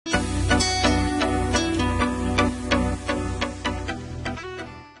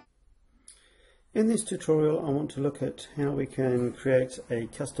In this tutorial I want to look at how we can create a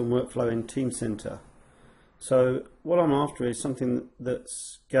custom workflow in Teamcenter. So what I'm after is something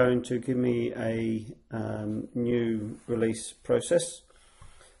that's going to give me a new release process.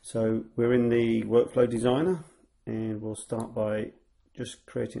 So we're in the workflow designer and we'll start by just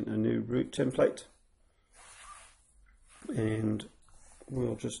creating a new root template, and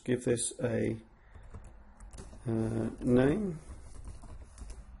we'll just give this a name.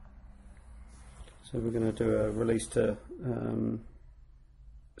 So we're going to do a release to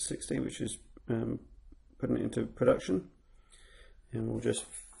 60, which is putting it into production, and we'll just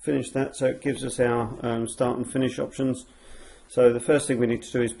finish that. So it gives us our start and finish options. So the first thing we need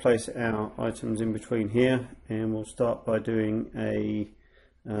to do is place our items in between here, and we'll start by doing a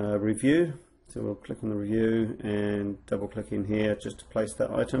review. So we'll click on the review and double click in here just to place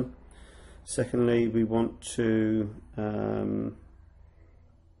that item. Secondly, we want to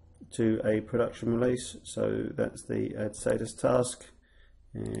do a production release, so that's the add status task,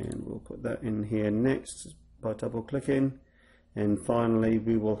 and we'll put that in here next by double clicking. And finally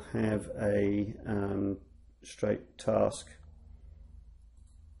we will have a straight task,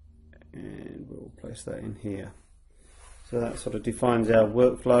 and we'll place that in here. So that sort of defines our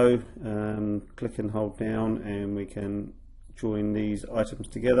workflow. Click and hold down and we can join these items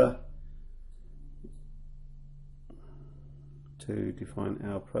together to define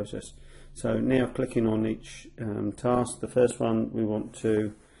our process. So now clicking on each task, the first one we want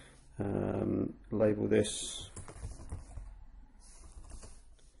to label this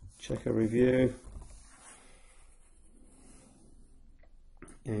checker review,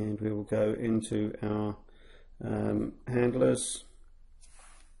 and we will go into our handlers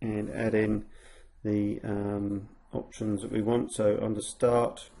and add in the options that we want. So under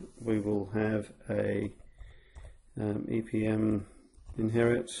start we will have a EPM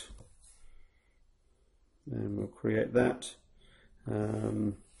inherit, and we'll create that,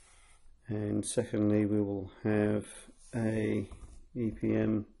 and secondly we will have a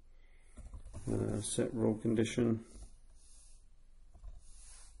EPM set rule condition,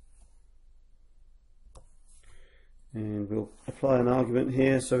 and we'll apply an argument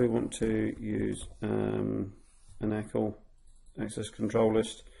here. So we want to use an ACL access control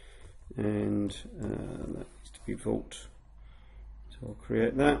list, and that needs to be vault. So we'll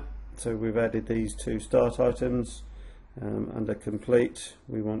create that. So we've added these two start items. Under complete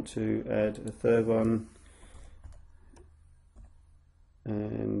we want to add a third one,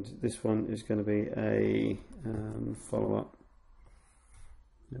 and this one is going to be a follow-up,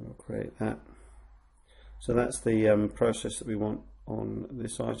 and we'll create that. So that's the process that we want on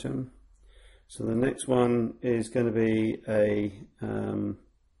this item. So the next one is going to be a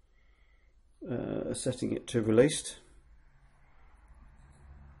setting it to released.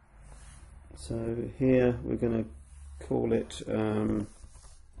 So here we're going to call it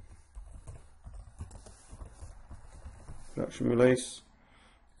production release.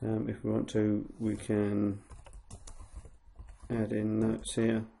 If we want to, we can add in notes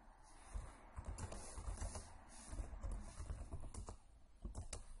here.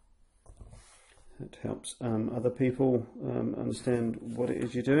 That helps other people understand what it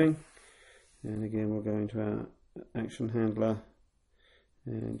is you're doing. And again, we'll go into our action handler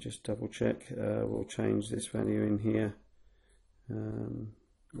and just double check. We'll change this value in here.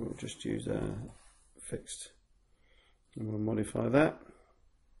 We'll just use a fixed, and we'll modify that.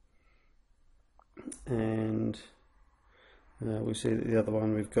 And we see that the other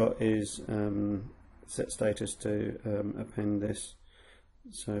one we've got is set status to append this,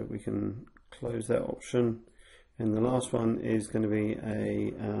 so we can close that option. And the last one is going to be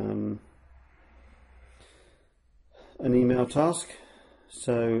an email task.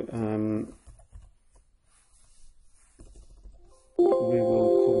 So we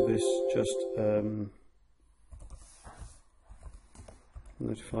will call this just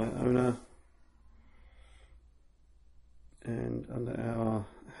notify owner, and under our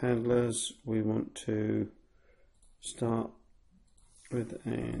handlers we want to start with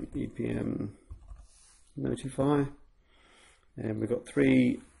an EPM notify, and we've got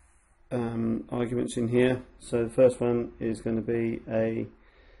three arguments in here. So the first one is going to be a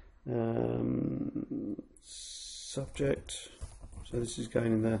subject, so this is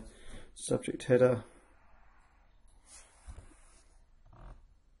going in the subject header,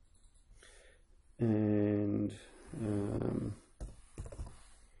 and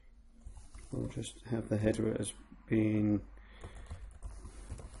we'll just have the header as being,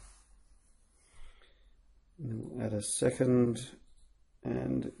 and we'll add a second,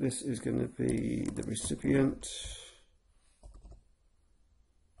 and this is going to be the recipient,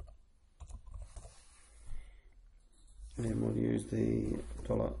 and we'll use the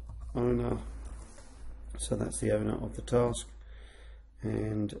 $owner, so that's the owner of the task.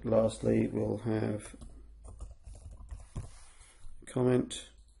 And lastly, we'll have comment,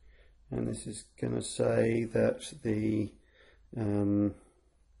 and this is going to say that the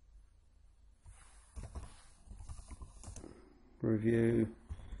review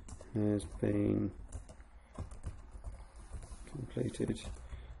has been completed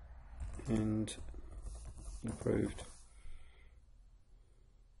and approved.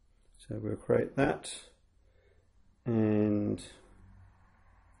 So we'll create that and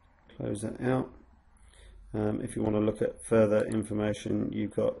close that out. If you want to look at further information,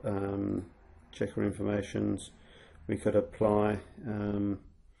 you've got checker informations. We could apply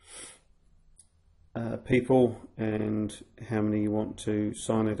people and how many you want to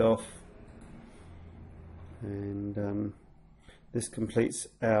sign it off, and this completes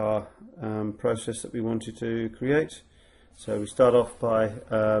our process that we wanted to create. So we start off by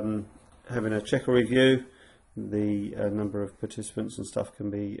having a checker review. The number of participants and stuff can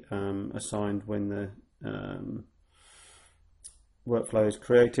be assigned when the workflow is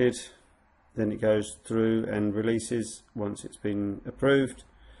created. Then it goes through and releases once it's been approved,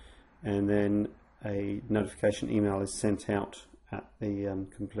 and then a notification email is sent out at the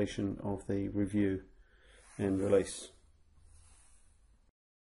completion of the review and release.